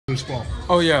Baseball.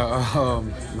 Oh yeah,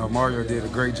 Mario did a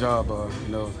great job,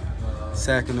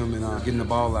 sacking them and getting the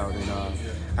ball out. And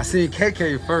I seen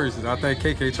KK first, and I think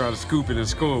KK tried to scoop it and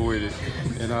score with it,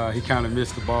 and he kind of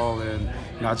missed the ball, and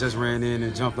I just ran in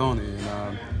and jumped on it. And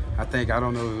I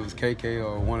don't know if it was KK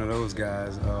or one of those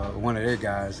guys, one of their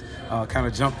guys, kind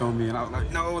of jumped on me, and I was like,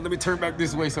 no, let me turn back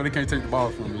this way so they can't take the ball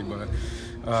from me. But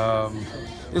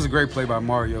it was a great play by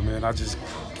Mario, man. I just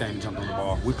came and jumped on the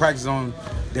ball. We practice on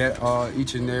that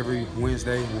each and every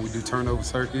Wednesday when we do turnover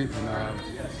circuit, and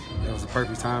it was a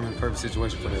perfect time and a perfect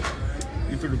situation for that.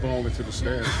 You threw the ball into the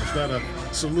stands. Was that a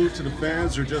salute to the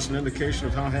fans or just an indication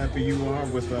of how happy you are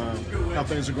with how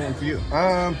things are going for you?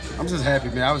 I'm just happy,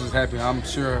 man. I was just happy. I'm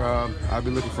sure I'll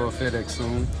be looking for a FedEx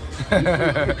soon.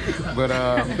 But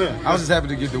I was just happy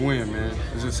to get the win, man.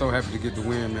 I was just so happy to get the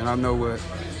win, man. I know what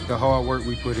the hard work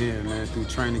we put in, man, through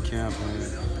training camp.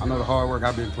 And I know the hard work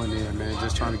I've been putting in, man,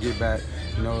 just trying to get back,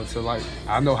 to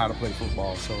I know how to play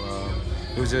football. So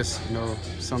it was just,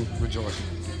 some rejoicing.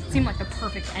 Seemed like the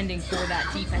perfect ending for that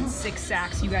defense. 6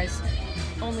 sacks. You guys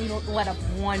only let up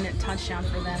 1 touchdown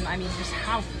for them. I mean, just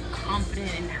how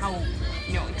confident and how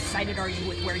excited are you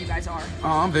with where you guys are?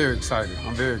 I'm very excited.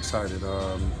 I'm very excited.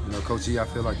 Coach E, I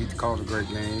feel like he called a great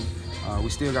game. We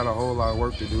still got a whole lot of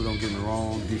work to do. Don't get me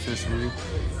wrong. Defensively,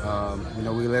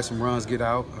 we let some runs get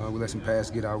out. We let some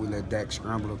passes get out. We let Dak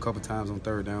scramble a couple times on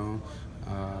 3rd down.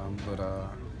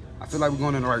 I feel like we're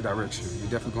going in the right direction.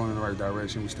 We're definitely going in the right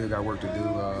direction. We still got work to do.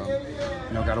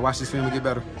 Got to watch this film and get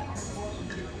better.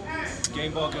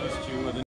 Game ball goes to